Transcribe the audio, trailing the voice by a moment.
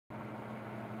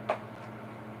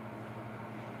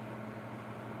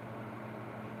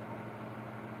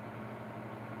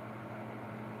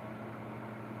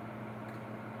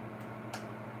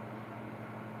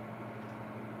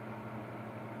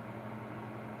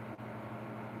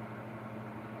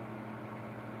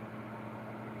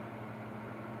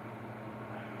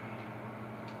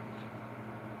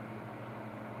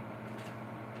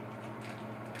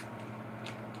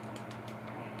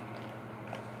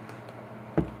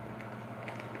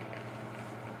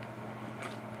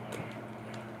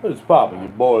What's poppin'? Your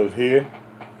boy is here.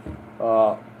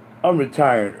 Uh, I'm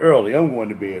retiring early. I'm going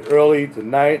to bed early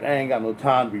tonight. I ain't got no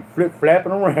time to be flip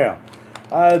flapping around.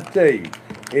 I tell you,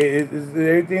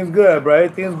 everything's good, bro.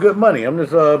 Everything's good money. I'm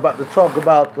just about to talk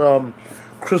about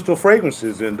crystal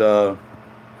fragrances and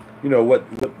you know what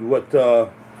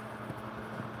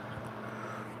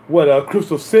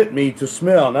Crystal sent me to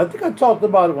smell. And I think I talked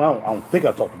about it. Well, I don't think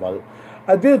I talked about it.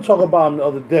 I did talk about them the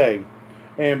other day,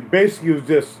 and basically it was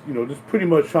just just pretty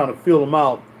much trying to feel them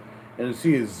out and to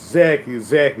see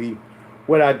exactly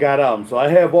what I got out of them. So I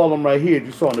have all of them right here.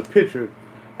 You saw in the picture.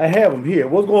 I have them here.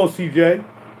 What's going on, CJ?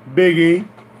 Big E,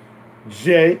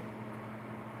 Jay,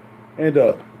 and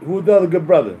who's the other good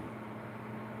brother?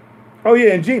 Oh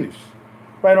yeah, and Genius.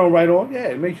 Right on, right on.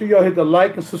 Yeah, make sure y'all hit the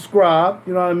like and subscribe.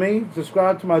 You know what I mean?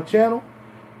 Subscribe to my channel.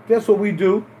 That's what we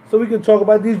do. So we can talk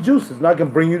about these juices. And I can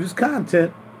bring you this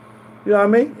content. You know what I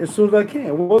mean? As soon as I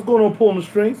can. Well, what's going on, pulling the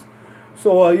strings?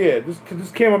 So, yeah,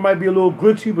 this camera might be a little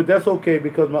glitchy, but that's okay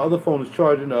because my other phone is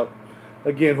charging up.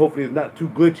 Again, hopefully it's not too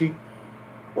glitchy.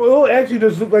 Well, it actually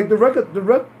does look like the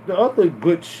other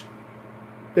glitch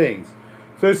things.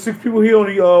 So there's 6 people here,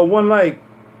 only one like.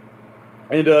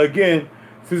 And again,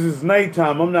 since it's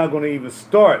nighttime, I'm not going to even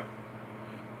start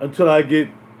until I get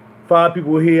 5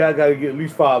 people here. I got to get at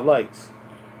least 5 likes.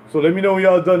 So let me know when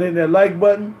y'all done hitting that like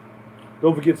button.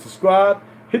 Don't forget to subscribe.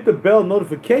 Hit the bell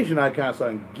notification icon so I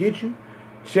can get you.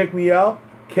 Check me out.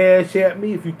 Cash at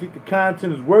me if you think the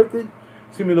content is worth it.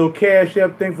 Send me a little cash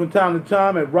app thing from time to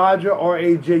time at Roger,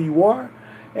 R-A-J-U-R.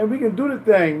 And we can do the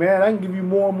thing, man. I can give you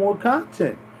more and more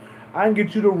content. I can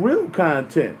get you the real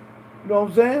content. You know what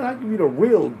I'm saying? I give you the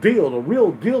real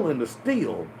deal in the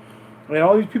steel. And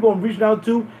all these people I'm reaching out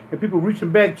to and people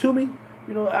reaching back to me,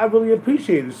 I really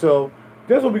appreciate it. So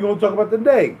that's what we're going to talk about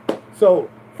today. So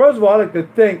first of all, I'd like to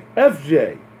thank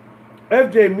FJ.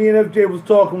 Me and FJ was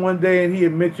talking one day and he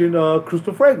had mentioned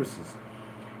crystal fragrances.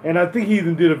 And I think he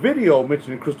even did a video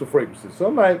mentioning crystal fragrances. So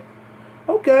I'm like,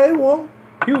 okay, well,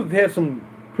 had some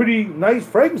pretty nice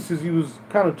fragrances he was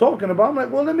kind of talking about. I'm like,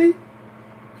 well, let me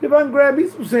see if I can grab me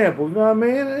some samples. You know what I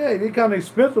mean? Hey, they're kind of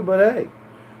expensive, but hey.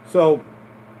 So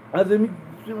I said, let me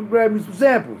grab me some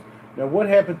samples. Now, what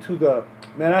happened to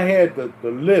man, I had the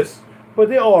list, but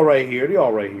they're all right here. They're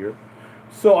all right here.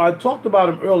 So I talked about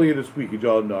them earlier this week, as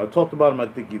y'all know. I talked about them, I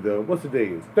think, either, what's the day?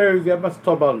 It's Thursday. I must have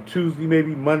talked about them Tuesday,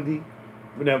 maybe Monday,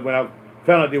 when I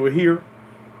found out they were here.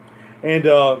 And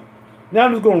now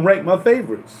I'm just going to rank my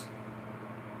favorites.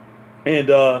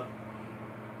 And I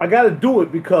got to do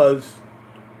it because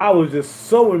I was just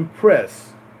so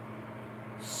impressed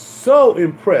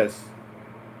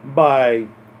by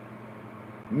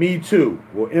Me Too,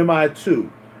 or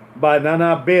MI2, by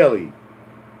Nana Bailey.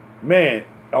 Man,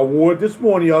 I wore it this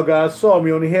morning. Y'all guys saw me.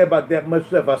 Only had about that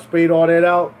much left. I sprayed all that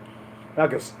out. And I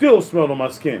can still smell it on my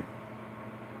skin.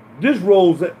 This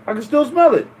rose, I can still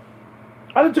smell it.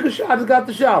 I just took a shower. I just got out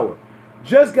the shower.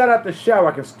 Just got out the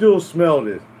shower. I can still smell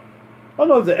this. I don't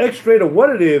know if it's an extrait or what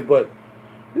it is, but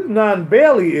this Nana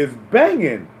Bailey is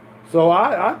banging. So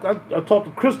I talked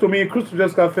to Krystal. Me and Krystal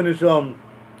just got finished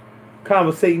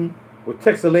conversating or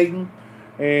textulating,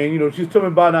 and she's telling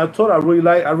me about it. And I told her I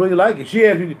really like it. She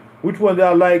asked me which one did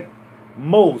I like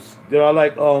most. Did I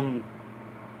like my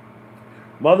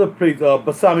other place,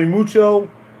 Basami Mucho,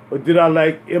 or did I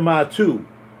like MI2?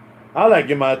 I like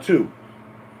MI2.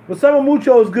 Basami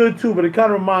Mucho is good too, but it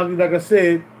kind of reminds me, like I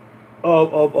said,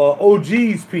 of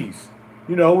OG's piece,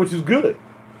 which is good.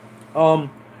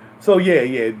 So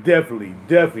yeah, definitely.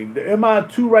 The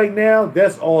MI2 right now,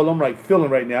 that's all I'm like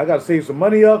feeling right now. I gotta save some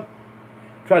money up,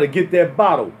 try to get that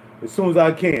bottle as soon as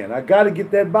I can. I gotta get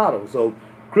that bottle. So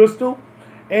Krystal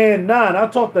and Nine, I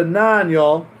talked to Nine,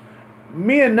 y'all.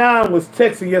 Me and Nine was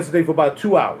texting yesterday for about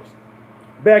 2 hours,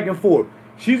 back and forth.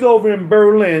 She's over in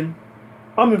Berlin.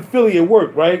 I'm in Philly at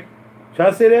work, right? Should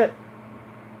I say that?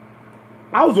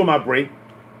 I was on my break.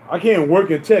 I can't work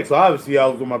and text, so obviously I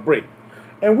was on my break.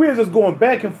 And we were just going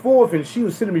back and forth, and she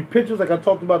was sending me pictures like I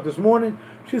talked about this morning.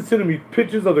 She was sending me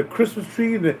pictures of the Christmas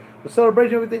tree and the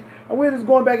celebration and everything. And we were just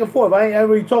going back and forth. I ain't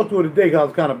really talked to her today because I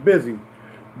was kind of busy.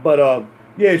 But,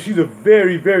 yeah, she's a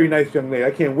very, very nice young lady.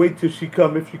 I can't wait till if she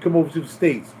come over to the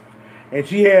States. And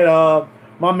she had,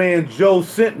 my man Joe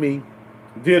sent me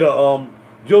did a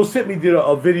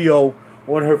video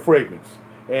on her fragrance.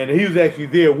 And he was actually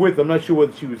there with her. I'm not sure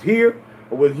whether she was here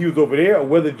or whether he was over there, or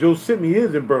whether Joe Simi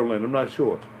is in Berlin. I'm not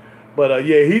sure, but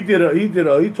yeah,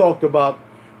 he talked about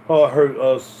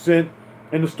her scent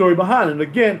and the story behind it. And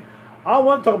again, I don't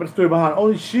want to talk about the story behind it.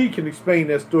 Only she can explain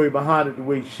that story behind it the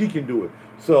way she can do it.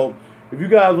 So if you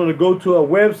guys want to go to her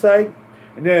website,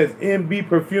 and that is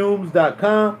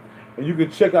mbperfumes.com, And you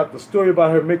can check out the story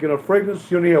about her making a fragrance.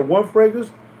 She only had one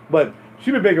fragrance, but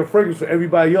she's been making fragrance for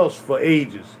everybody else for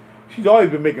ages. She's always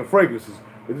been making fragrances,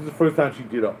 but this is the first time she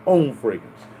did her own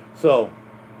fragrance. So,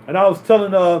 and I was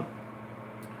telling Krystal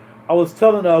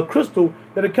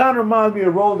that it kind of reminds me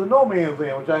of Rose of No Man's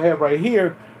Land, which I have right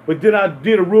here. But then I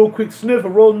did a real quick sniff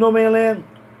of Rose of No Man's Land.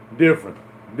 Different.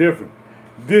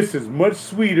 This is much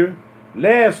sweeter,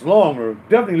 lasts longer,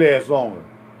 definitely lasts longer.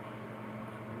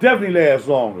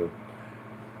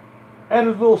 And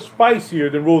it's a little spicier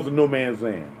than Rose of No Man's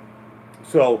Land.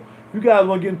 So, if you guys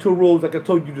want to get into a rose, like I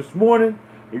told you this morning,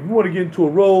 if you want to get into a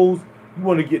rose, you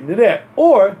want to get into that.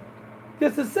 Or,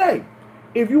 just to say,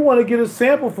 if you want to get a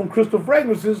sample from Krystal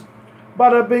Fragrances,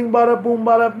 bada bing, bada boom,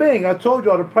 bada bing. I told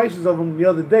you all the prices of them the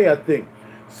other day, I think.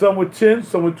 Some were 10,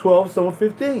 some were 12, some were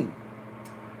 15.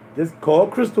 Just call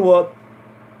Krystal up.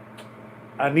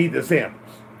 I need the samples.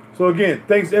 So again,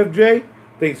 thanks FJ,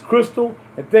 thanks Krystal,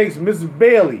 and thanks Mrs.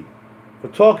 Bailey for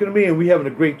talking to me, and we having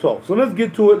a great talk. So let's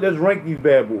get to it. Let's rank these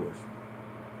bad boys.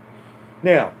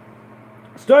 Now,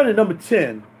 starting at number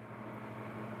 10.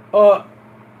 No,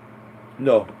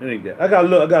 it ain't that. I gotta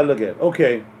look at it.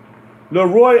 Okay.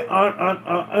 Leroy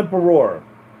Emperor.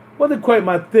 Wasn't quite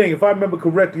my thing. If I remember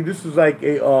correctly, this was like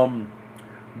a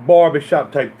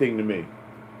barbershop type thing to me.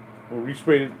 We'll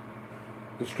respray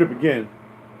the strip again.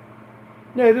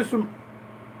 Yeah, this one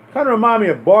kind of remind me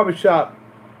of barbershop.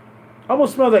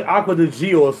 Almost smells like Aqua de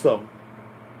Gio or something.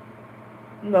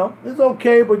 No, it's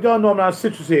okay, but y'all know I'm not a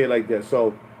citrus head like that,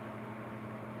 so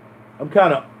I'm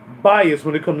kind of biased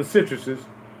when it comes to citruses.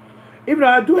 Even though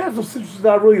I do have some citruses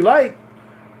I really like.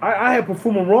 I have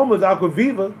Perfume Aromas, Aqua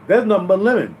Viva. That's nothing but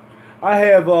lemon. I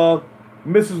have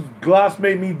Mrs. Gloss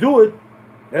Made Me Do It.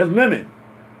 That's lemon.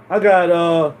 I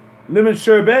got Lemon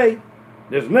Sherbet.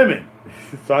 There's lemon.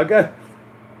 So I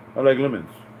like lemons.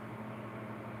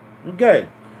 Okay.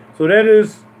 So that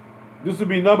is, this would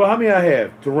be number, how many I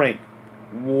have to rank?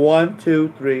 1,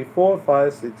 2, 3, 4,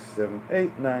 5, 6, 7,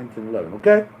 8, 9, 10, 11.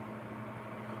 Okay?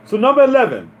 So number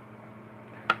 11.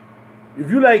 If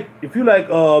you like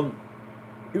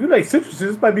citruses,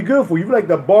 this might be good for you. If you like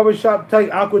the barbershop type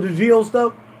Aqua de Gio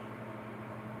stuff,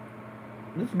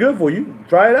 it's good for you.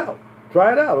 Try it out.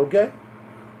 Okay?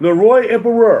 Leroy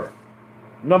Emperor,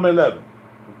 number 11.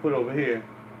 I'll put it over here.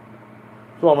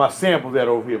 So all my samples that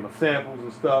over here. My samples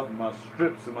and stuff, my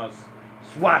strips and my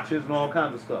swatches and all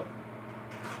kinds of stuff.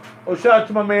 Oh, shout out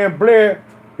to my man Blair.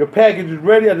 Your package is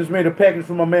ready. I just made a package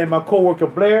for my coworker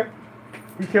Blair.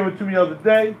 He came up to me the other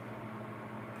day.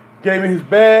 Gave me his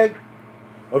bag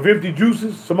of empty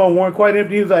juices. Some of them weren't quite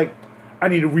empty. He was like, I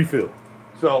need a refill.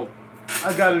 So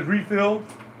I got his refill.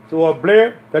 So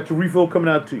Blair, that's your refill coming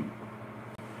out to you.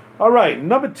 All right,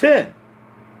 number 10.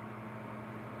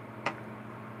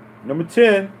 Number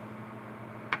 10.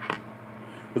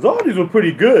 Because all these were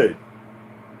pretty good.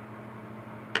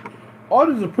 All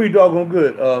these are pretty doggone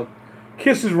good.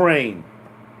 Kisses Rain.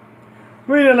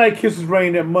 Really didn't like Kisses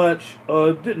Rain that much.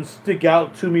 It didn't stick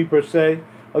out to me per se.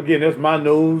 Again, that's my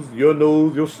nose,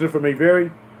 your sniffer may vary.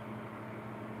 It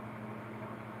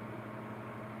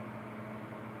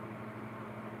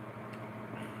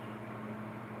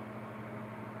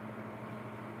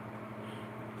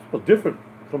smells different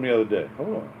from the other day. Hold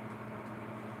on.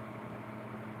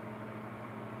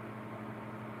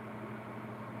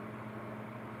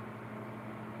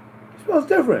 It smells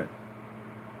different.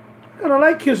 I kind of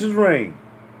like Kisses Rain.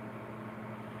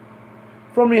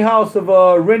 From the house of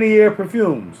Renier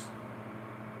Perfumes.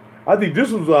 I think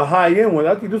this was a high-end one.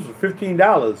 I think this was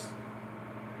 $15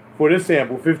 for this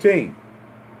sample. 15.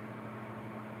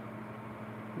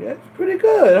 Yeah, it's pretty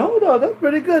good. Hold on, that's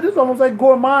pretty good. This is almost like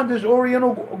gourmandish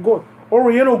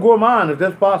Oriental gourmand, if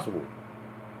that's possible.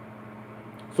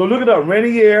 So look it up.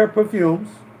 Renier Perfumes.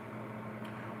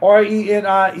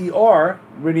 R-E-N-I-E-R.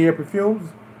 Renier Perfumes.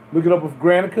 Look it up with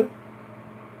Granica.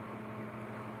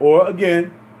 Or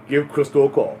again, give Krystal a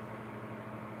call.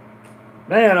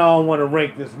 Man, I don't want to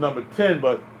rank this number 10,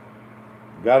 but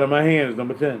got it in my hands,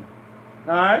 number 10.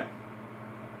 All right?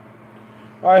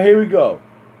 All right, here we go.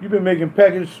 You've been making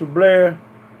packages for Blair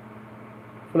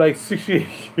for like 6 years.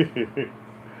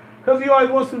 Because he always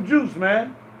wants some juice,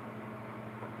 man.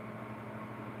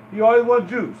 He always wants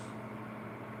juice.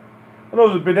 I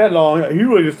know it's been that long. He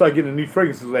really just started getting these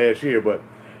fragrances last year, but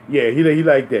yeah, he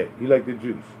liked that. He liked the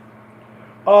juice.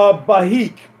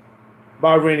 Bahik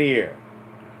by Renier.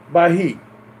 Bahik.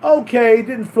 Okay,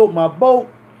 didn't float my boat.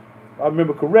 I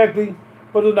remember correctly,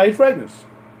 but a nice fragrance.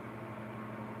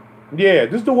 Yeah,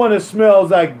 this is the one that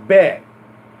smells like bat.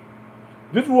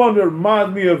 This one that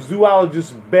reminds me of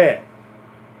zoologist's bat.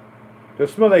 That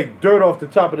smells like dirt off the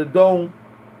top of the dome.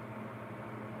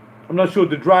 I'm not sure what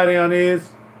the dry down is.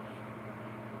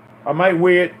 I might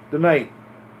wear it tonight.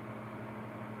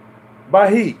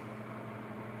 By Heat.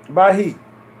 By Heat.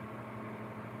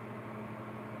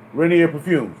 Rainier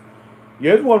perfumes.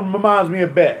 Yeah, this one reminds me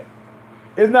of Bat.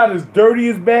 It's not as dirty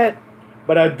as Bat,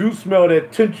 but I do smell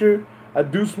that tincture. I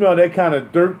do smell that kind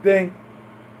of dirt thing.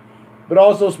 But I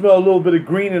also smell a little bit of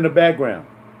green in the background.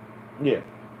 Yeah.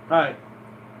 Alright.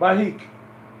 Bahik.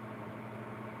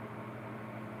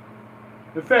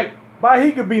 In fact,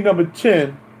 Bahik could be number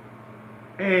 10.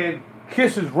 And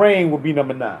Kisses Rain will be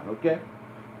number 9. Okay?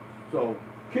 So,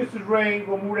 Kisses Rain,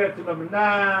 we'll move that to number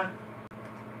 9.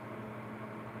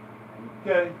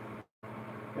 Okay?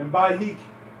 And Bahik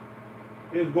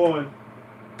is going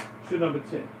to number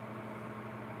 10.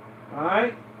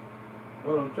 Alright?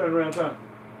 Hold on, turn around time.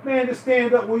 Man, just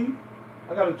stand up, will you?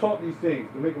 I gotta talk these things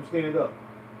to make them stand up.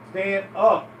 Stand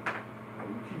up.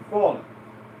 You keep falling.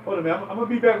 Hold on, man. I'm gonna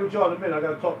be back with y'all in a minute. I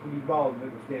gotta talk to these balls and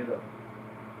make them stand up.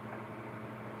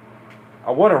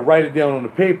 I want to write it down on the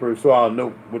paper so I'll know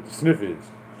what the sniff is.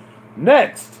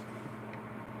 Next,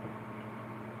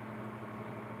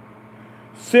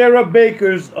 Sarah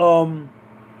Baker's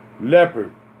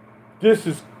Leopard. This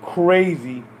is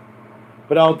crazy,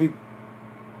 but I think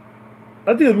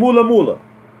it's Mula Mula.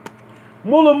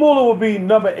 Mula Mula will be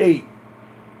number 8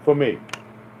 for me,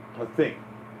 I think.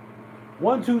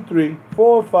 1, 2, 3,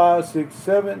 4, 5, 6,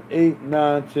 7, 8,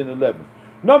 9, 10, 11.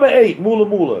 Number 8, Mula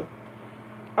Mula.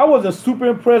 I wasn't super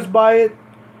impressed by it.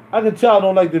 I can tell I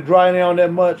don't like the dry down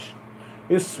that much.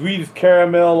 It's sweet as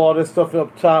caramel, all that stuff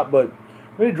up top, but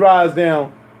when it dries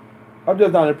down, I'm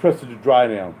just not impressed with the dry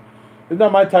down. It's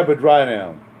not my type of dry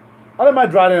down. I like my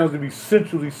dry downs to be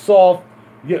centrally soft,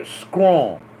 yet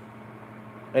strong.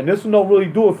 And this one don't really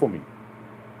do it for me.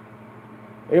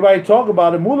 Everybody talk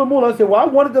about it. Mula Mula. I said, well, I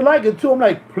wanted to like it too. I'm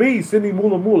like, please send me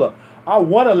Mula Mula. I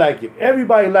want to like it.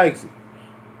 Everybody likes it.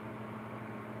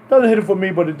 Doesn't hit it for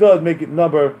me, but it does make it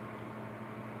number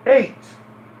 8.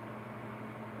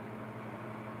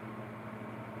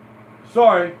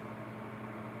 Sorry.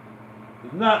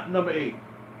 It's not number 8.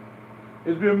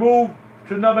 It's been moved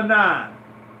to number 9.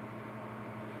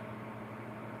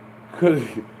 Because,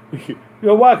 you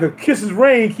know why? Because Kisses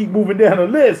Rain keep moving down the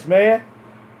list, man.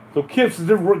 So Kisses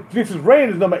Rain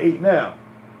is number 8 now.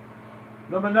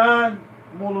 Number 9,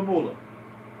 Mula Mula.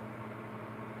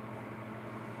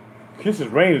 Kisses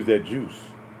Rain is that juice.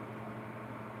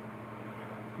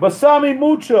 Balsami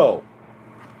Mucho.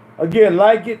 Again,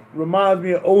 like it. Reminds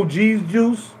me of OG's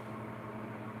juice.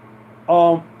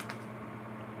 Something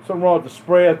wrong with the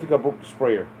spray. I think I broke the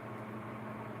sprayer.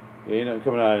 Yeah, ain't nothing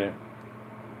coming out of there.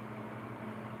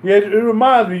 Yeah, it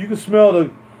reminds me. You can smell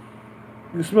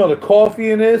the coffee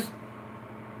in this.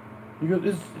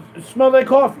 It smells like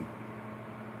coffee.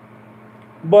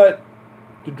 But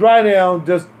the dry down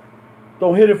just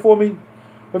don't hit it for me.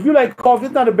 If you like coffee,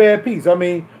 it's not a bad piece. I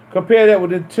mean, compare that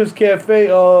with Intense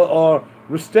Cafe or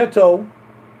Ristretto.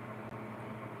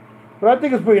 But I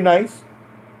think it's pretty nice.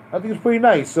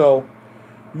 So,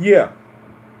 yeah.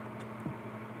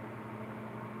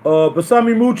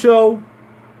 Balsami Mucho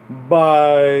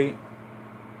by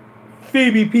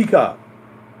Phoebe Peacock.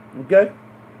 Okay?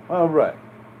 All right.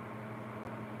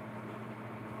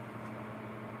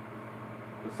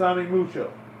 Balsami Mucho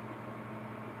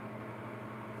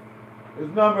is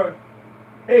number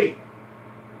 8.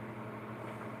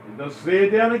 It does say it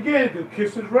down again because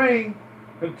Kisses Rain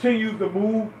continues to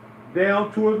move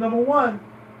down towards number 1.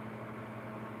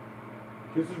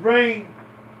 Kisses Rain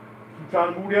keeps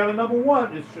trying to move down to number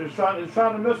 1. It's trying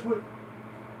to mess with.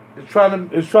 It's trying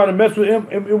to mess with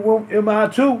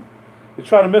MI2. It's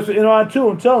trying to mess with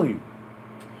NI2. I'm telling you.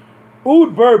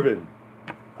 Oud Bourbon.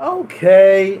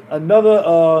 Okay,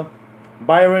 another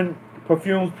Byron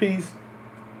Perfumes piece.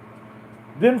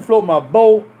 Didn't float my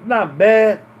boat. Not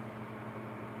bad.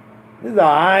 It's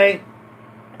alright.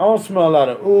 I don't smell a lot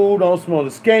of oud. I don't smell the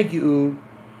skanky oud.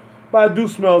 But I do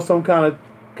smell some kind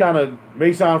of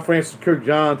Mason Francis Kirk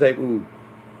John type oud.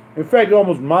 In fact, it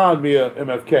almost reminds me of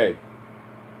MFK.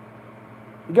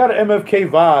 It got an MFK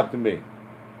vibe to me.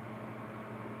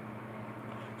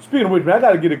 Speaking of which, man, I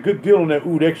got to get a good deal on that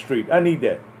Oud X Street. I need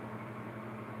that.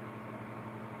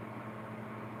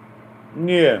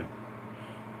 Yeah.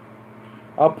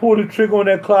 I pulled the trigger on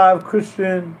that Clive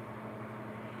Christian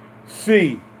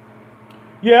C.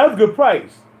 Yeah, that's a good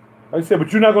price. Like I said,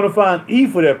 but you're not going to find E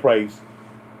for that price.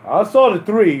 I saw the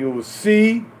 3. It was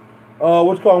C.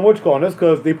 What's called? That's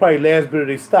because they probably last bit of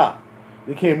their stock.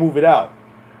 They can't move it out.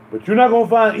 But you're not going to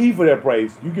find E for that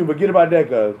price. You can forget about that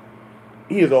because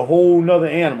E is a whole nother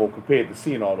animal compared to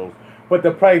C and all those. But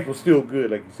the price was still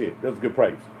good, like you said. That's a good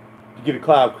price. To get a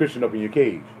Clive Christian up in your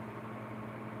cage.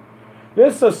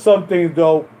 There's just some things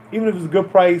though, even if it's a good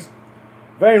price,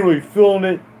 if I ain't really feeling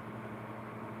it,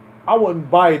 I wouldn't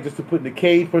buy it just to put in the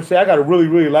cage per se. I gotta really,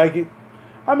 really like it.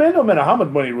 I mean, it don't matter how much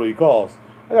money it really costs.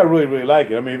 I gotta really, really like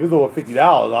it. I mean, if it's over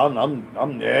 $50,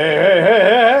 I'm, hey, hey, hey,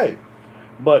 hey, hey.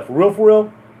 But for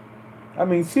real, I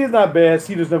mean, C is not bad.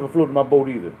 C just never floated my boat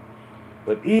either.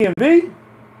 But E and V,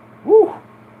 woo,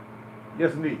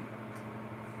 yes indeed.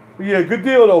 But yeah, good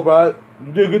deal though, bro.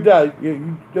 You did a good job. Yeah,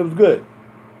 that was good.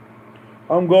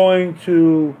 I'm going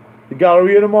to the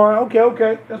Galleria tomorrow.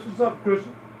 Okay. That's what's up,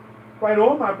 Krystal. Right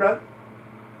on, my brother.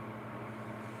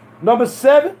 Number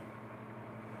 7,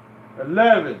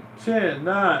 11, 10,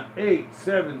 9, 8,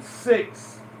 7,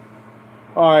 6.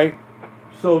 All right.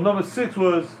 So number 6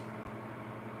 was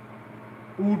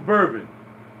Oud Bourbon.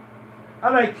 I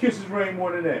like Kisses Rain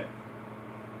more than that.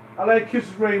 I like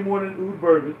Kisses Rain more than Oud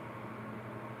Bourbon.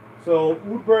 So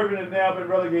Oud Bourbon has now been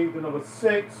relegated to number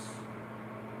 6.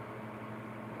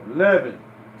 11,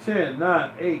 10,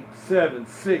 9, 8, 7,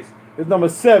 6 is number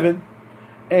 7.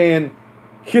 And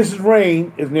Kisses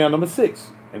Rain is now number 6.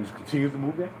 And just continues to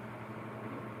move down.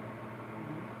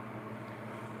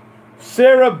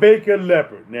 Sarah Baker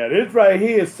Leopard. Now this right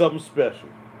here is something special.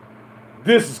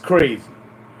 This is crazy.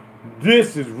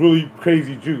 This is really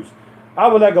crazy juice. I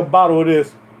would like a bottle of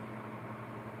this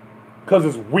because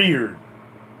it's weird.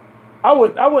 I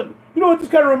would, you know what this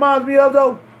kind of reminds me of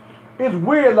though? It's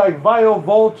weird like Vio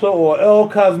Volta or El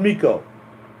Cosmico.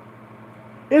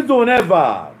 It's doing that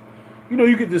vibe. You know,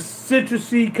 you get this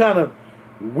citrusy kind of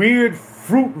weird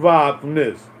fruit vibe from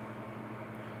this.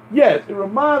 Yes, it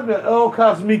reminds me of El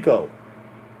Cosmico.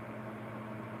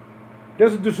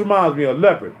 That's what this reminds me of,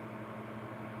 Leopard.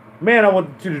 Man, I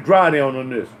want you to dry down on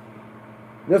this.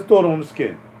 Let's throw it on the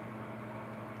skin.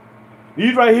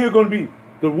 These right here are going to be,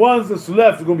 the ones that's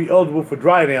left are going to be eligible for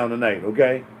dry down tonight,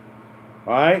 okay?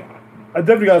 All right? I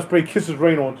definitely got to spray Kisses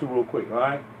Rain on too real quick, all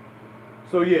right?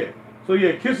 So yeah,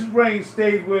 Kisses Rain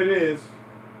stays where it is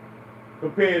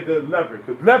compared to Leopard.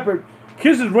 Because Leopard,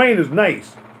 Kisses Rain is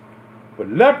nice. But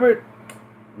Leopard,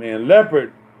 man,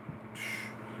 Leopard,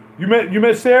 you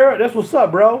met Sarah? That's what's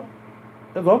up, bro.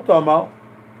 That's what I'm talking about.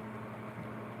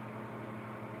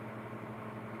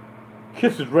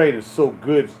 Kisses Rain is so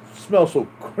good. It smells so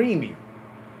creamy.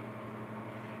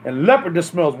 And Leopard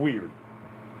just smells weird.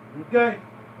 Okay?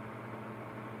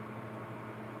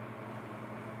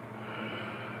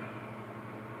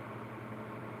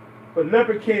 But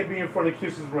Leopard can't be in front of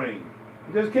Kisses Rain.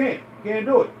 He just can't. Can't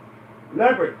do it.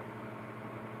 Leopard.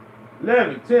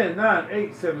 11, 10, 9,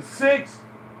 8, 7, 6.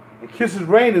 And Kisses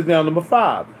Rain is now number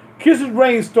 5. Kisses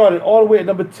Rain started all the way at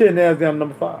number 10. Now it's down to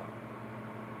number 5.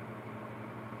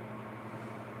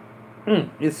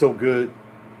 It's so good.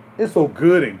 It's so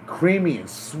good and creamy and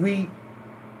sweet.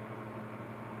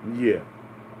 Yeah.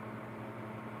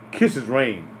 Kisses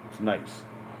Rain. It's nice.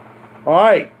 All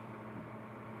right.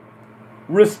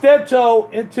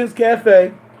 Ristretto Intense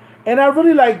Cafe. And I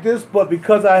really like this, but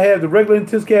because I have the regular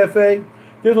Intense Cafe,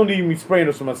 there's no need me spraying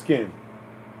this on my skin.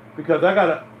 Because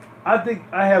I think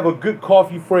I have a good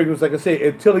coffee fragrance. Like I say,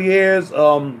 Atelier's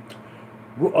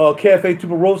Cafe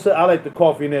Tuberosa. I like the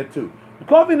coffee in that too. The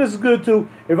coffee in this is good too.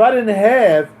 If I didn't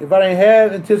have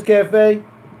Intense Cafe,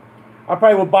 I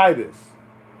probably would buy this.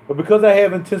 But because I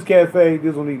have Intense Cafe,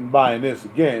 there's no need in buying this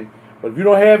again. But if you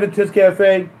don't have Intense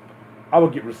Cafe, I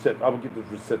would get Ristretto. I would get this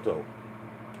Ristretto.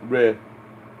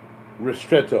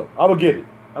 Ristretto. I would get it.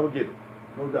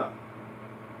 No doubt.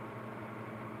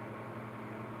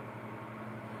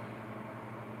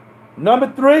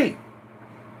 Number 3.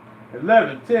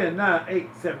 11, 10, 9, 8,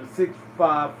 7, 6,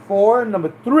 5, 4.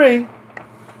 Number 3.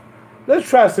 Let's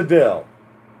try Sedell.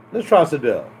 I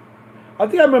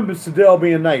think I remember Sedell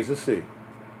being nice. Let's see.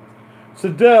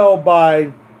 Sedell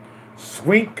by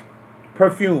Swink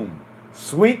Perfume.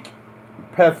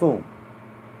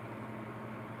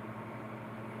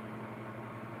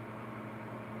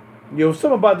 Yo,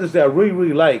 something about this that I really,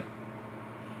 really like.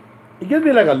 It gives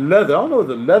me like a leather. I don't know if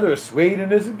the leather or suede in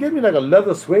this. It gives me like a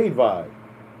leather suede vibe.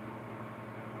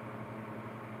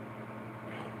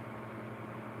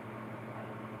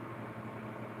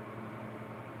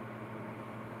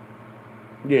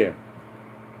 Yeah.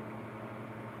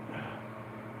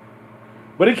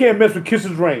 But it can't mess with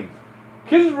Kisses Rain.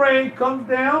 Kisses Rain comes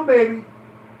down, baby.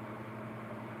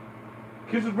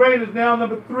 Kisses Rain is now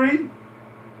number 3.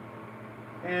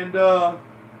 And,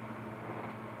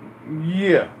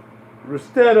 yeah.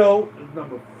 Ristretto is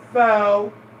number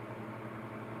 5.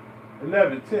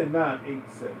 11, 10, 9,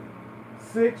 8, 7,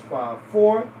 6, 5,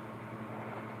 4.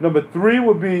 Number 3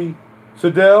 would be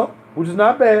Sedell, which is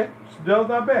not bad. Sedell's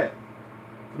not bad.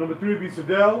 So number 3 would be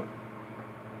Sedell.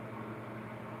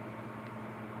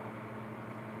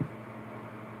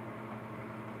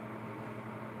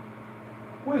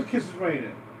 Where's Kisses Rain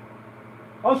at?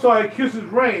 I'm sorry, Kisses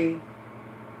Rain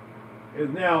is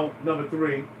now number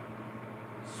 3.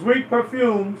 Sweet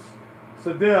Perfumes,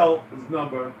 Sadell is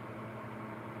number.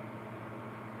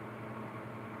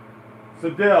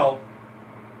 Sadell.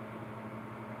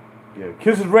 Yeah,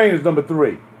 Kisses Rain is number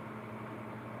 3.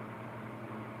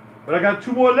 But I got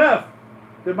 2 more left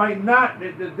that might not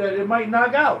that it might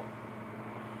knock out.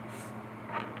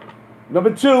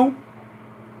 Number 2,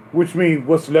 which means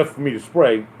what's left for me to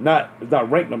spray. It's not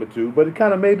ranked number 2, but it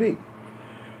kind of may be.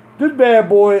 This bad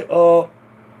boy,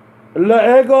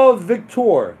 L'Ego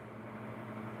Victor.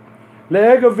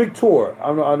 L'Ego Victor.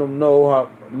 I don't know how.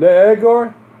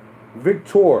 L'Ego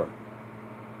Victor.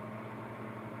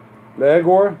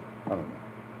 L'Ego? I don't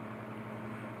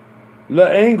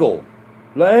know.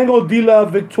 L'Angle de la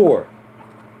Victor.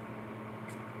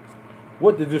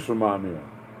 What did this remind me of?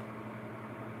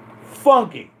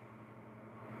 Funky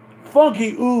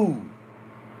oud.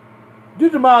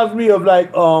 This reminds me of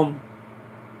like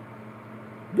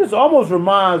this almost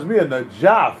reminds me of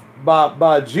Najaf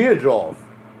by Giajoff.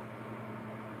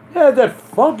 Yeah, that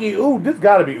funky oud. This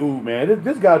gotta be oud, man.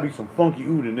 This gotta be some funky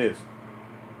oud in this.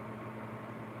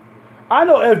 I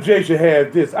know FJ should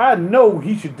have this. I know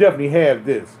he should definitely have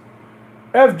this.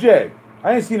 FJ.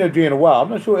 I ain't seen FJ in a while. I'm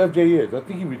not sure what FJ is. I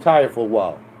think he retired for a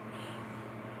while.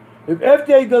 If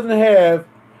FJ doesn't have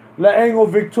L'Angle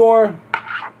Victor,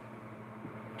 I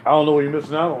don't know what you're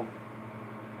missing out on.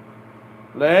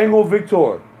 L'Angle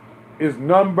Victor is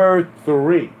number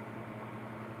 3.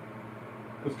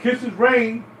 Because Kisses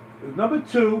Rain is number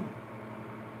 2.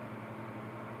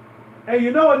 And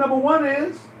you know what number 1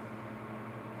 is?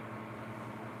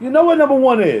 You know what number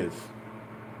 1 is?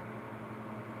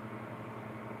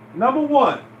 Number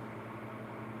 1.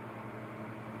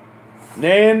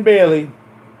 Nan Bailey.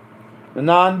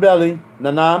 Nanan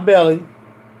Belly.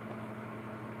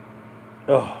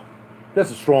 Oh,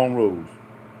 that's a strong rose.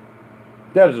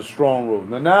 That is a strong rose.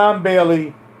 Nanan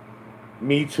Bailey,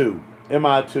 Me Too.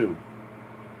 MI2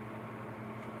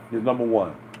 is number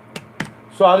 1.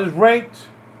 So I just ranked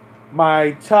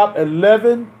my top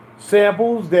 11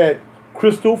 samples that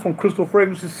Krystal from Krystal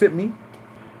Fragrances sent me.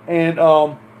 And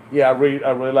yeah, I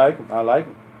really like them. I like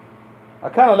them. I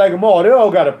kind of like them all. They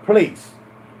all got a place.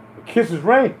 Kisses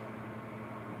Rain.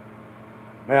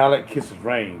 Man, I like Kisses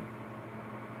Rain.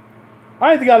 I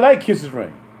didn't think I liked Kisses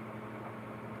Rain.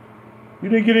 You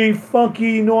didn't get any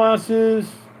funky nuances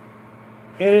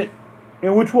in it?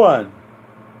 And which one?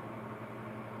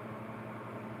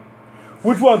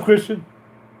 Which one, Christian?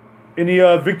 In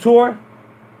the Victor?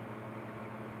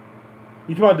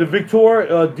 You talking about the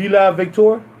Victor, De La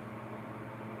Victor?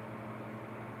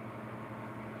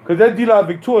 Because that De La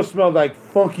Victor smells like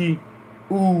funky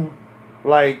oud,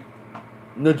 like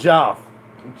Najaf.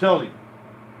 I'm telling you.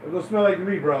 It's going to smell like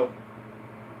me, bro.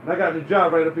 And I got the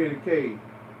job right up here in the cave.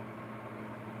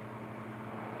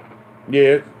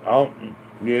 Yeah,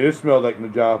 this smells like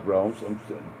Najaf, bro.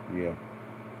 Yeah.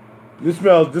 This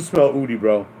smells oody,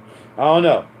 bro. I don't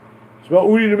know. Smell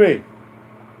oody to me.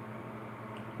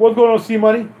 What's going on,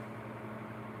 C-Money?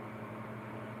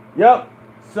 Yep.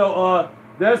 So,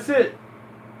 that's it.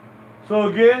 So,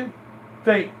 again,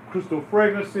 thank Krystal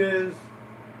Fragrances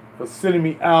for sending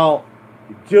me out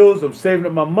the deals. I'm saving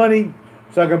up my money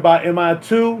so I can buy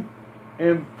MI2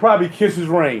 and probably Kisses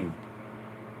Rain.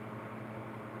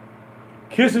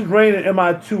 Kisses Rain and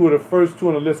MI2 are the first 2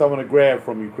 on the list I want to grab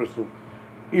from you, Krystal,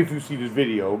 if you see this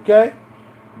video, okay?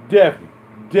 Definitely.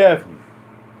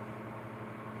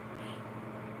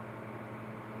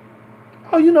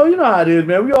 Oh, you know how it is,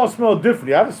 man. We all smell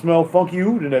differently. I just smell funky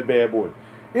oud in that bad boy.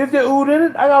 Is there oud in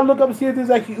it? I gotta look up and see if there's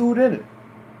actually oud in it.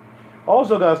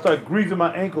 Also gotta start greasing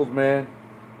my ankles, man.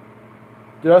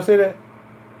 Did I say that?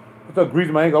 I started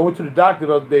greasing my ankles. I went to the doctor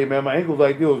the other day, man. My ankles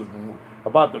like this was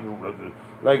about to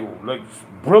like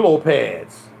Brillo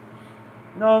pads.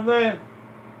 You know what I'm saying?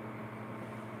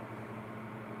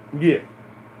 Yeah.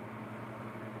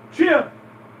 Cheer.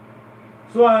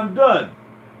 So I'm done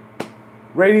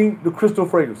rating the Krystal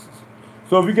Fragrances.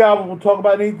 So if you guys want to talk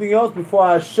about anything else before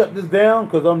I shut this down,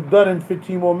 because I'm done in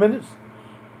 15 more minutes.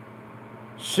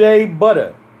 Shea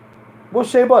Butter. What's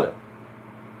Shea Butter?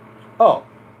 Oh,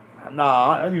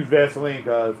 nah, I use Vaseline,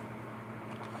 guys.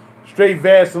 Straight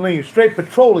Vaseline, straight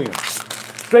petroleum,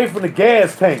 straight from the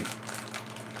gas tank.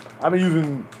 I've been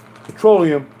using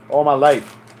petroleum all my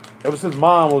life, ever since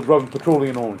Mom was rubbing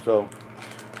petroleum on. So,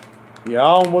 yeah,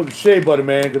 I don't want Shea Butter,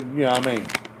 man, because, you know what I mean.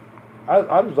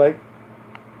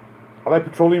 I like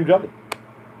petroleum jelly.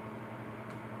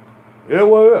 Yeah,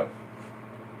 well, yeah.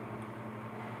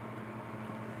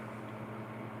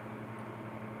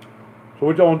 So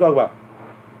what y'all want to talk about?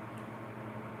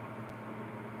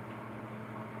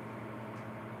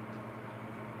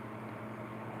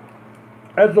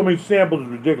 That's so many samples is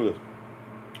ridiculous.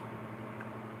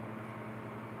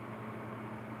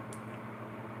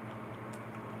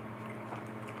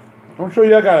 I'm sure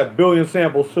y'all got a billion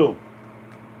samples too.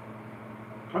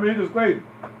 I mean, it's just crazy.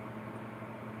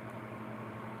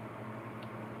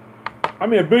 I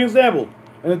mean, a billion samples.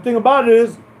 And the thing about it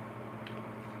is,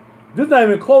 this is not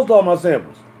even close to all my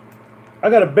samples. I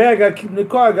got a bag I keep in the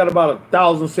car. I got about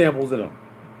 1,000 samples in them.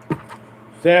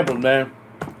 Samples, man.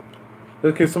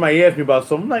 Just in case somebody asks me about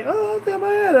something, I'm like, oh, I think I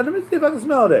might have that. Let me see if I can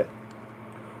smell that.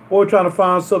 Or trying to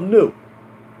find something new.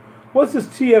 What's this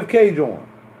TFK joint?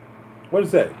 What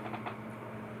is that?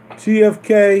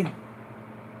 TFK.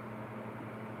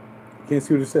 Can't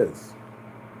see what it says.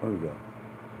 There we go.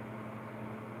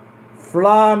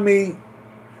 Fly me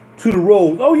to the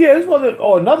rose. Oh yeah, this was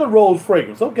another rose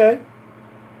fragrance. Okay,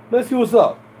 let's see what's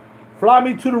up. Fly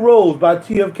me to the rose by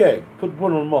TFK. Put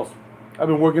on the muscle. I've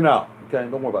been working out. Okay,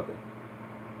 don't worry about that.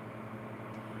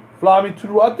 Fly me to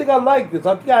the rose. I think I like this.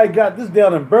 I think I got this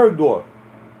down in Bergdorf.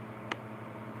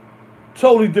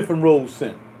 Totally different rose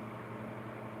scent.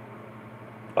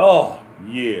 Oh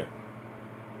yeah.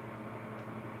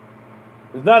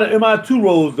 It's not an MI2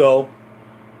 rose though.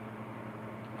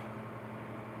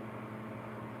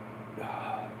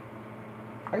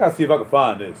 I gotta see if I can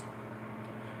find this.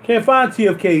 Can't find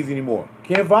TFKs anymore.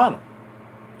 Can't find them.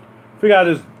 Figure I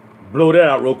just blow that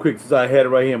out real quick since I had it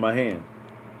right here in my hand.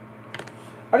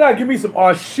 I gotta give me some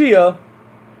Arshia.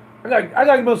 I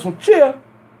gotta give me some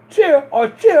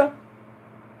Arshia.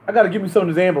 I gotta give me some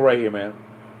of this amber right here, man.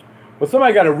 But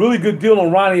somebody got a really good deal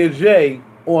on Ronnie J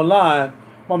online.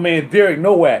 My man Derek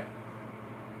Nowak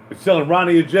is selling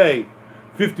Ronnie J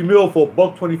 50 mil for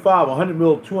 $125, 100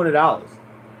 mil $200.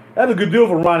 That's a good deal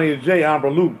for Ronnie J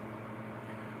Amber Loop.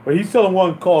 But he's selling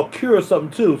one called Cure or something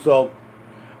too. So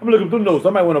I'm gonna look up the notes. I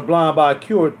might want to blind buy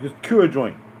Cure, this Cure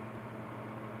joint.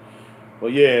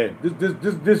 But yeah,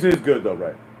 this is good though,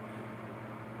 right?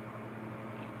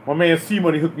 My man C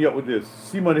Money hooked me up with this.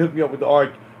 C Money hooked me up with the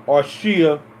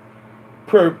Arshia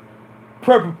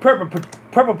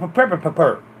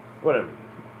whatever.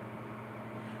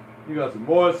 You got some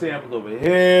more samples over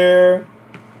here.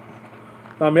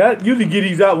 I mean, I usually get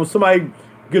these out when somebody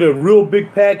get a real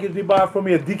big package they buy from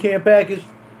me, a decant package.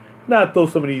 Now I throw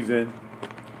some of these in.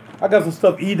 I got some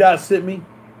stuff E-Dot sent me.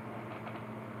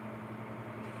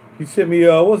 He sent me,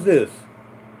 what's this?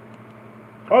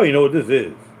 Oh, you know what this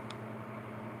is.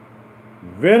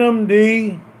 Venom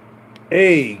D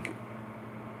Egg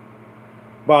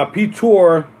by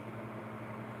P-Tour.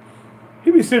 He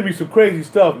be sending me some crazy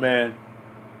stuff, man.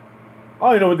 I don't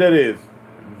even know what that is.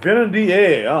 Venom D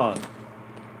Egg. I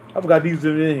forgot these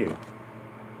in here.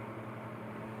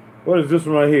 What is this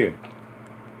one right here?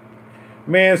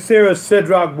 Man, Sarah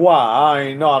Cedric Bois.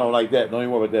 I don't like that. Don't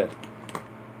even worry about that.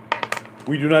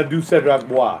 We do not do Cedric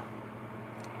Bois.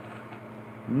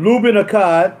 Lubin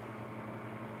Akkad.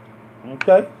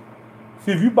 Okay.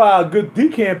 See, if you buy a good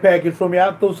decant package from me,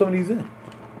 I'll throw some of these in. You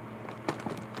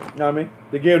know what I mean?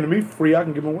 They gave them to me for free. I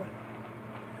can give them away.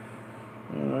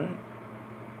 All right.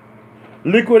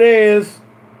 Liquid Airs.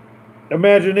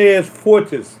 Imaginaires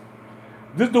Fortis.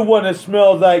 This is the one that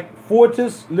smells like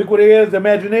Fortis. Liquid Airs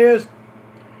Imaginaires.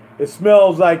 It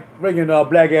smells like freaking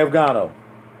Black Afghano.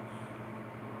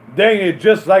 Dang it,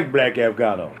 just like Black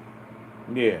Afghano.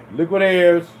 Yeah. Liquid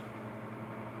Airs.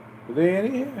 Are they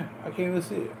in here? I can't even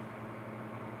see it.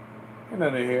 Ain't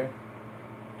nothing in here.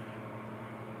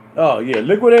 Oh, yeah.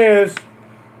 Liquid Airs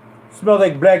smells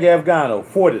like Black Afghano.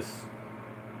 Fortis.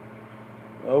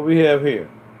 What we have here?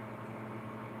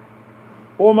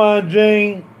 Ormond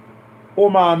Jane.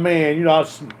 Ormond Man. You know,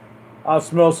 I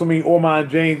smelled so many Ormond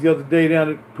Janes the other day down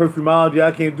at Perfumology.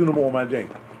 I can't do no more Ormond Jane.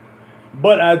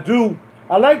 But I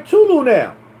like Tulu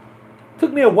now.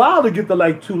 Took me a while to get to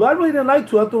like Tulu. I really didn't like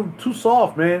Tulu. I thought it was too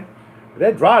soft, man.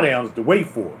 That dry down is to wait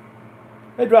for.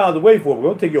 That dry down is to wait for. But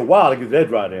it'll take you a while to get that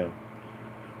dry down.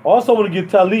 Also, I want to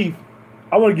get Talif.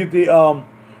 I want to get the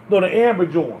Amber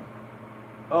joint.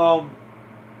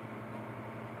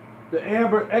 The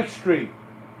Amber Extra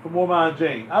from Ormond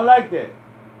Jane. I like that.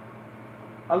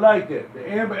 I like that. The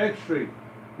Amber Extra.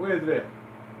 Where is it at?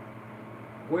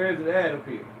 Where is it at up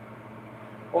here?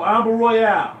 Oh, Amber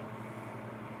Royale.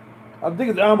 I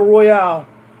think it's Amber Royale.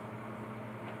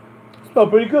 It smells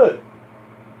pretty good.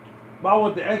 But I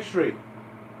want the Extra.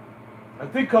 I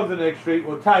think it comes in the Extra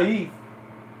or Taif.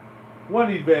 One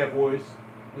of these bad boys.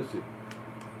 Let's see.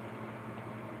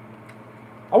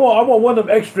 I want one of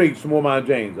them extras from Ormond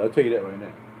James. I'll tell you that right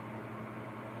now.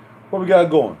 What we got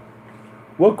going?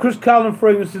 What Krystal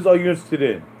fragrances are you interested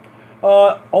in?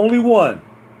 Only one.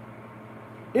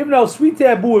 Even though Sweet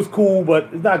Taboo is cool, but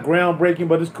it's not groundbreaking,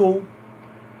 but it's cool.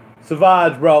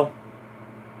 Savage, bro.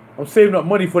 I'm saving up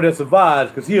money for that Savage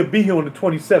because he'll be here on the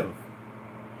 27th.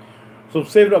 So I'm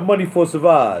saving up money for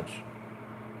Savage.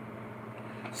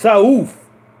 Sauf.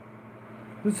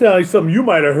 This sounds like something you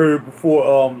might have heard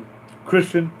before,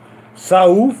 Christian.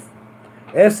 Sauf.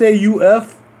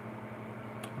 Sauf.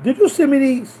 Did you send me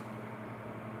these?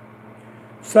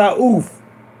 Sauf.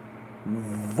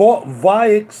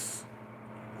 Vix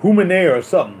Humanare or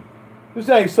something. This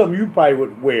ain't something you probably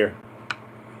would wear.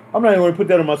 I'm not even going to put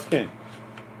that on my skin.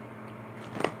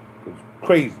 It's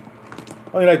crazy.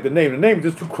 I don't like the name. The name is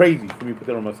just too crazy for me to put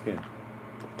that on my skin.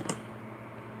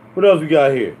 What else we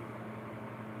got here?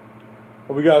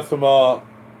 Well, we got some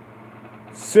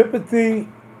sympathy.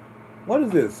 What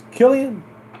is this? Killian?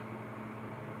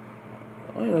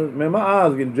 Oh, man, my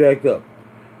eyes are getting jacked up.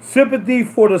 Sympathy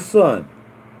for the Sun.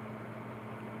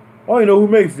 I don't even know who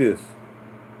makes this.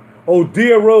 Oh,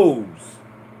 Dear Rose.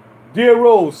 Dear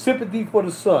Rose, Sympathy for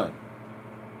the Sun.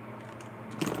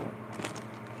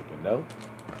 No.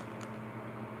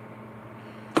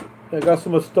 I got so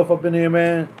much stuff up in here,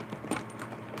 man.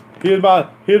 Here's my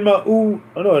ooh.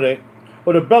 Oh, no, it ain't.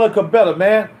 Oh, the Bella Cabella,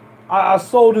 man. I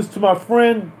sold this to my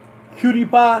friend, Cutie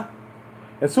Pie.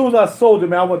 As soon as I sold it,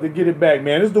 man, I want to get it back,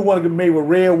 man. This is the one that made with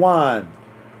red wine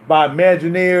by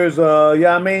Imagineers, you know what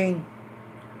I mean?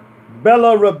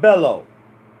 Bella Rebello.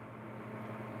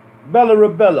 Bella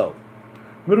Rebello.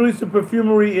 Middle Eastern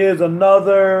perfumery is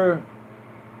another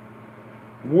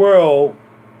world.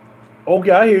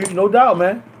 Okay, I hear you, no doubt,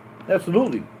 man.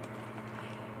 Absolutely.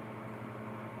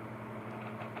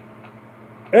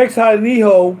 Ex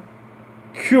Niho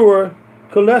Cure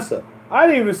Calessa. I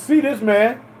didn't even see this,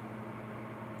 man.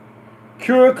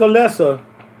 Cure Calessa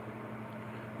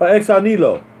by Ex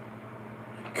Nihilo.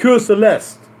 Cure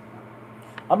Celeste.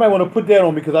 I might want to put that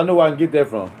on because I know where I can get that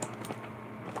from.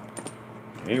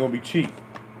 Ain't gonna be cheap.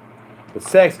 But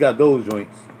Saks got those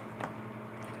joints.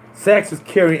 Saks is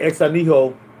carrying Ex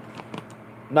Nihilo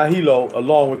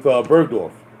along with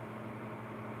Bergdorf.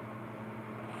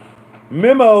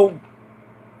 Memo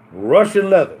Russian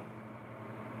leather.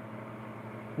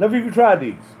 Never even tried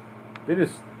these. They're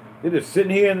just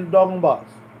sitting here in the doggone box.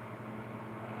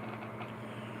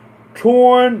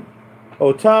 Tom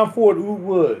Ford Oud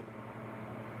Wood.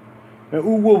 And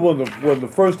Oud Wood was the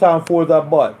first Tom Fords I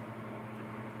bought.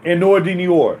 And Noir de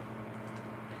Nior.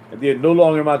 And they're no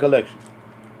longer in my collection.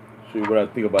 Show you what I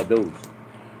think about those.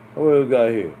 What else we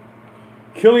got here?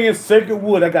 Killian Sacred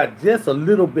Wood. I got just a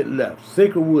little bit left.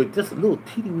 Sacred Wood. Just a little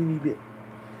teeny weeny bit.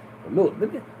 A little.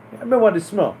 I remember what they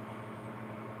smell.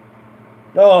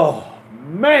 Oh,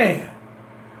 man.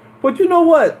 But you know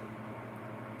what?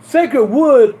 Sacred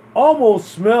Wood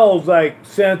almost smells like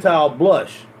Santal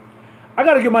Blush. I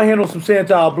got to get my hand on some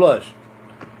Santal Blush.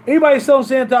 Anybody selling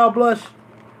Santal Blush?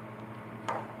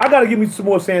 I got to give me some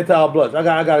more Santal Blush. I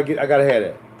gotta have that. I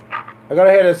got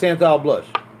to have that Santal Blush.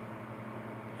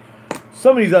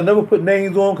 Some of these I never put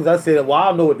names on because I said, well,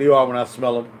 I'll know what they are when I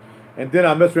smell them. And then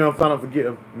I mess around and find out forget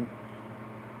them.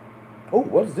 Oh,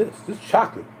 what is this? This is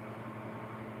chocolate.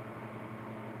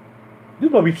 This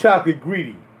must be chocolate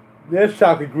greedy. That's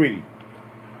chocolate greedy.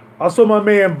 I saw my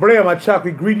man Blair my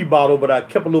chocolate greedy bottle, but I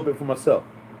kept a little bit for myself.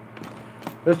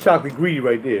 That's chocolate greedy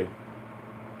right there.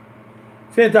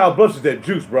 Santal Blush is that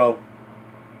juice, bro.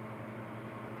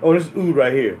 Oh, this is Oud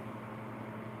right here.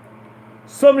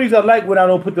 Some of these I like when I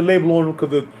don't put the label on them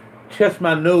because it tests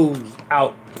my nose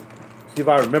out. See if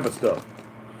I remember stuff.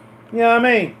 You know what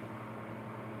I mean?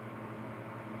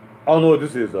 I don't know what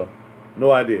this is, though.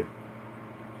 No idea.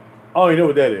 I don't even know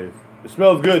what that is. It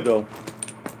smells good, though.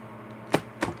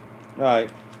 Alright.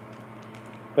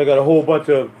 I got a whole bunch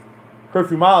of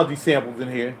perfumology samples in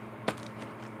here.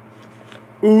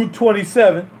 Oud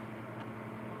 27.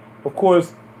 Of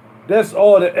course, that's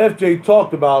all that FJ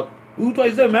talked about. Oud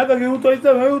 27, man. I gotta get Oud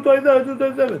 27, Oud 27, Oud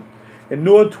 27. And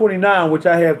Noir 29, which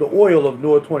I have the oil of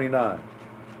Noir 29.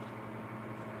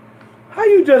 How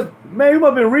you just, man, you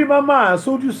must have been reading my mind. As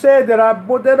soon as you said that, I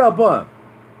brought that up, huh?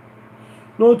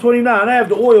 Noir 29, I have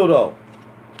the oil, though.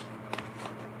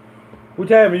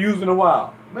 Which I haven't used in a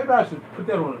while. Maybe I should put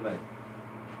that on tonight.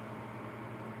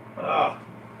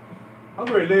 I'm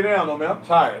ready to lay down, though, man. I'm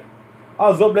tired. I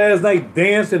was up last night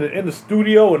dancing in the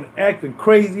studio and acting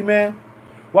crazy, man.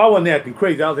 Well, I wasn't acting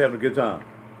crazy. I was having a good time.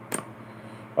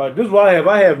 All right, this is what I have.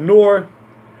 I have Noir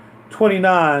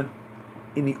 29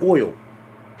 in the oil.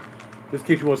 Just in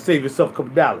case you want to save yourself a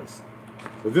couple dollars.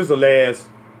 Because this will last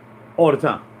all the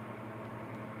time.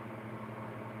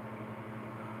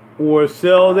 Or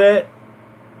sell that.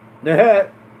 The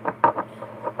hat.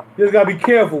 You just got to be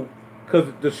careful.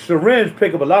 Because the syringe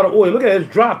pick up a lot of oil. Look at it,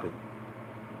 it's dropping.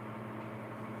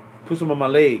 Put some on my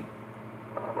leg.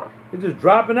 It's just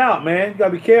dropping out, man. You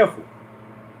gotta be careful.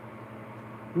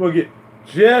 You wanna get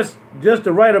just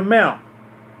the right amount.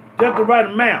 Just the right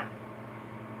amount.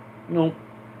 You know,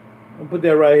 I'll put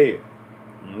that right here.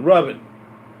 And rub it.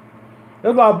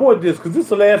 That's why I bought this, because this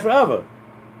will last forever.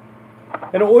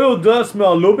 And the oil does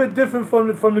smell a little bit different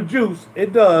from the juice.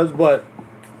 It does, but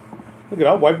look at it,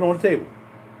 I'm wiping it on the table.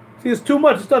 See, it's too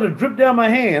much. It's starting to drip down my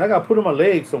hand. I gotta put it on my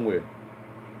leg somewhere.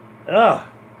 Ah.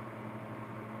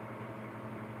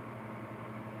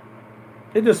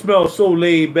 It just smells so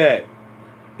laid back.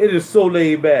 It is so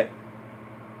laid back.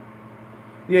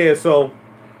 Yeah, so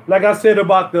like I said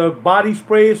about the body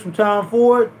sprays from Tom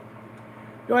Ford,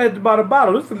 you don't have to buy the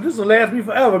bottle. This will last me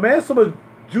forever, man. So much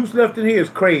juice left in here is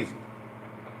crazy.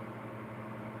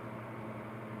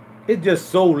 It's just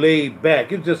so laid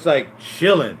back. It's just like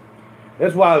chilling.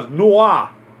 That's why it's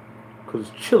noir, because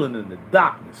it's chilling in the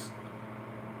darkness.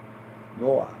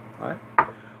 Noir. All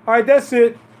right, that's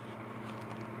it.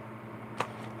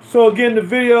 So again, the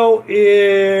video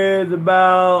is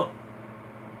about,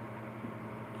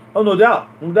 oh, no doubt.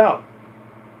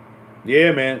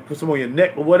 Yeah, man, put some on your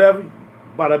neck or whatever.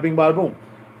 Bada bing, bada boom.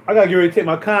 I gotta get ready to take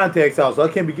my contacts out, so I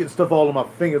can't be getting stuff all on my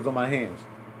fingers, on my hands.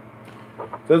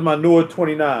 So that's my Noah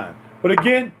 29. But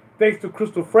again, thanks to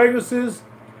Krystal Fragrances.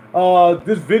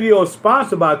 This video is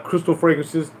sponsored by Krystal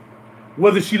Fragrances,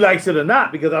 whether she likes it or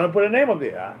not, because I don't put her name up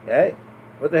there. Hey,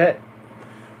 what the heck?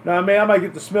 Now, man, I might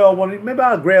get to smell one. Maybe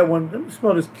I'll grab one. Let me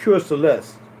smell this Pure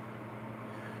Celeste.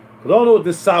 Because I don't know what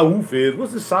this Saouf is.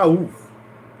 What's this Saouf?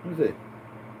 Let me see.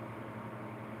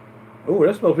 Oh,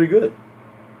 that smells pretty good.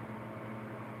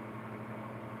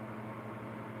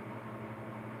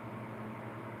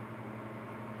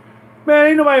 Man,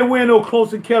 ain't nobody wearing no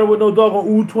close encounter with no dog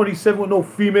on Oud 27 with no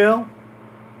female.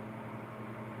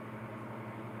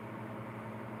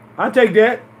 I take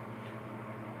that.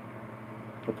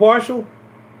 A partial.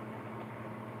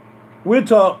 We'll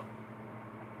talk.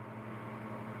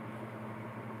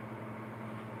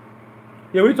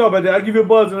 Yeah, we'll talk about that. I'll give you a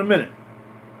buzz in a minute.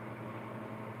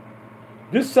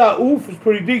 This Saouf is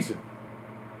pretty decent.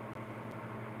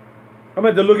 I'm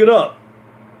going to have to look it up.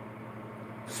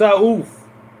 Saouf.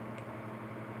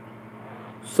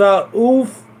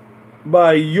 Saouf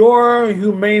by Your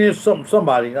Humanist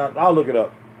somebody. I'll look it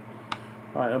up.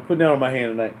 All right, I'm putting that on my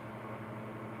hand tonight.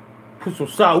 Put some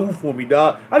Saouf on me,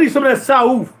 dog. I need some of that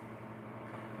Saouf.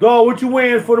 Dog, what you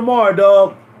wearing for tomorrow,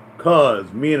 dog?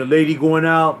 Cuz, me and the lady going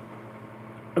out.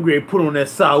 I'm ready to put on that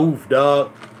Saouf,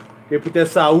 dog. They put that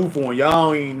Saouf on.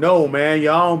 Y'all ain't know, man.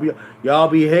 Y'all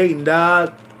be hating,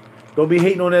 dog. Don't be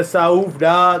hating on that Saouf,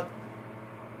 dog.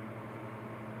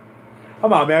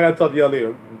 I'm out, man. I gotta talk to y'all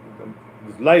later.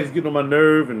 This light is getting on my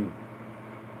nerve, and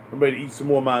I'm ready to eat some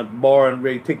more of my bar and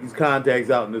ready to take these contacts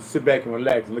out and just sit back and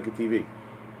relax and look at TV.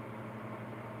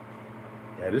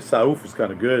 Yeah, this Saouf is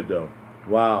kind of good, though.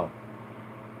 Wow.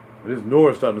 This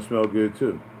Nora's starting to smell good,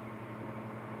 too.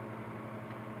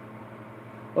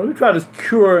 Well, let me try this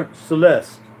Pure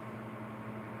Celeste.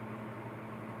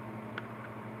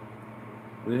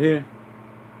 Is it here?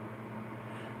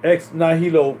 Ex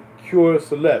Nihilo Pure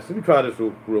Celeste. Let me try this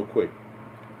real quick.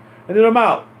 And then I'm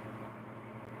out.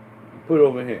 Put it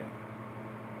over here.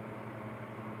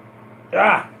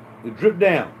 Ah! It dripped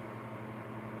down.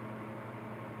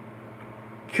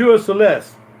 Pure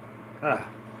Celeste. Ah.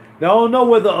 Now I don't know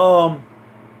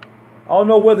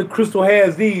whether Krystal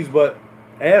has these, but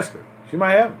ask her. She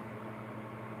might have them.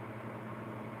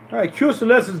 All right, Pure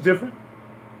Celeste is different.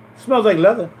 It smells like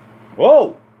leather.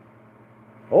 Whoa!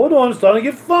 Hold on, it's starting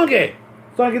to get funky. It's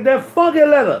starting to get that funky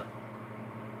leather.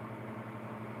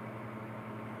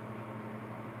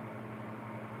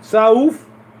 Saouf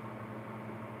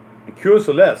and Pure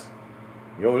Celeste.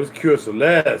 Yo, this Pure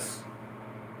Celeste.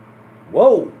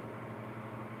 Whoa.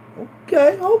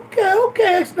 Okay,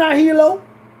 Ex Nihilo.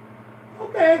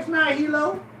 Okay, Ex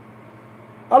Nihilo.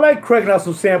 I like cracking out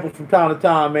some samples from time to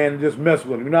time, man, and just mess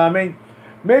with them. You know what I mean?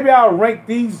 Maybe I'll rank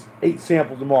these 8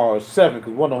 samples tomorrow, or 7,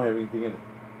 because one don't have anything in it.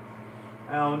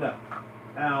 I don't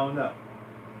know.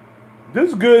 This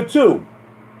is good too.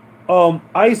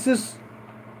 Isis.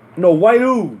 No, White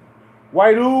Oud.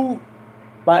 White Oud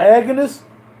by Agonist.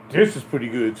 This is pretty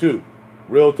good too.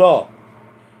 Real talk.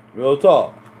 I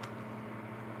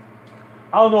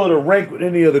don't know how to rank with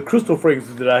any of the Krystal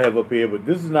fragrances that I have up here, but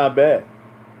this is not bad.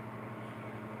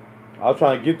 I'll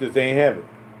try to get this. They ain't have it.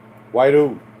 White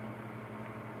Oud.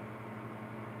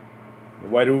 The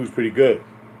White Oud is pretty good.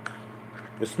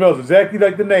 It smells exactly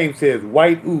like the name says.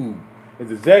 White Oud.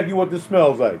 It's exactly what this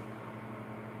smells like.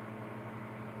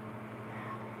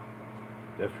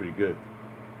 That's pretty good.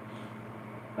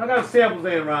 I got samples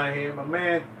in around here. My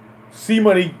man C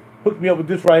Money hooked me up with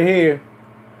this right here.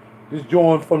 This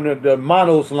joint from the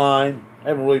Monos line. I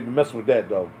haven't really been messing with that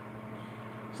though.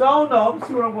 So I don't know. Let's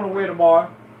see what I'm going to wear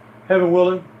tomorrow. Heaven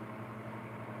willing.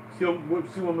 See what I'm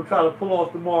going to try to pull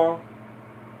off tomorrow.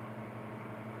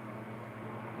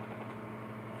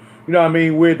 You know what I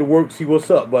mean? Wear it to work, see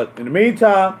what's up. But in the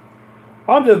meantime,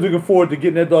 I'm just looking forward to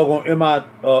getting that doggone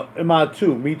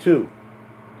MI2. Me too.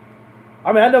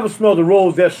 I mean, I never smelled a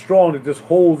rose that strong that just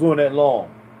holds on that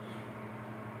long.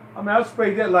 I mean, I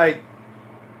sprayed that like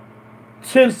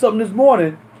 10 something this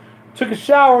morning. Took a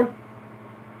shower.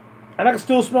 And I can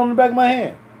still smell it in the back of my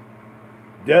hand.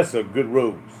 That's a good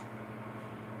rose.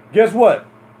 Guess what?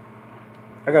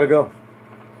 I gotta go.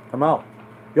 I'm out.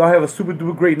 Y'all have a super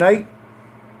duper great night.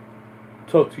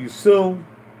 Talk to you soon.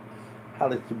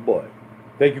 Holla at your boy.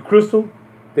 Thank you, Krystal.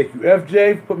 Thank you,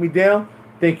 FJ, for putting me down.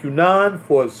 Thank you, Nan,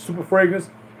 for a super fragrance.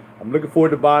 I'm looking forward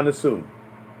to buying this soon.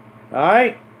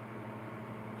 Alright?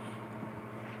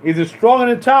 Is it stronger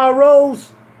than Tile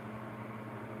Rose?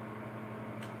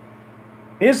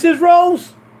 Incense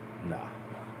Rose? Nah.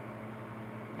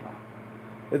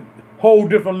 It's a whole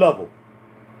different level.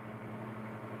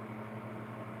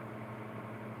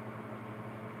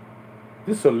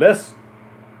 This is a less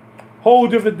whole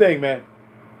different thing, man.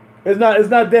 It's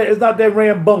not that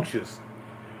rambunctious.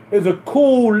 It's a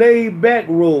cool, laid back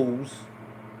rose.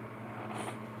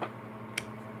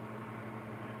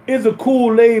 It's a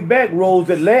cool, laid back rose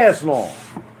that lasts long.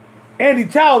 Andy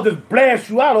Child just blasts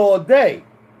you out all day.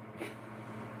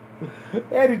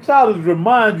 Andy Child just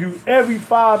reminds you every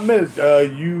 5 minutes,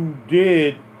 you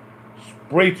did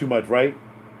spray too much, right?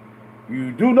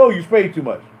 You do know you sprayed too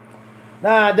much.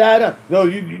 Nah. No,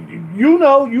 you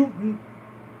know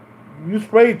you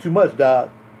sprayed too much, dog.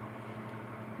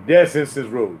 That's Incense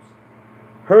Rose.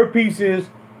 Her piece is,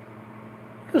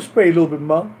 you can spray a little bit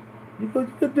more. You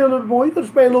could do a little more. You could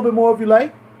spray a little bit more if you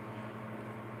like.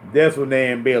 That's what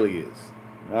Nan Bailey is.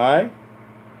 Alright?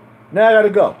 Now I gotta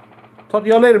go. Talk to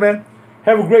y'all later, man.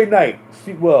 Have a great night.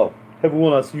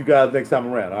 Everyone, I'll see you guys next time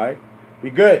around, alright? Be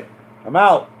good. I'm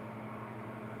out.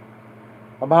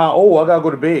 I'm behind. Oh, I gotta go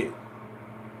to bed.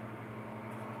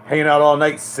 Hanging out all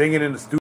night, singing in the studio.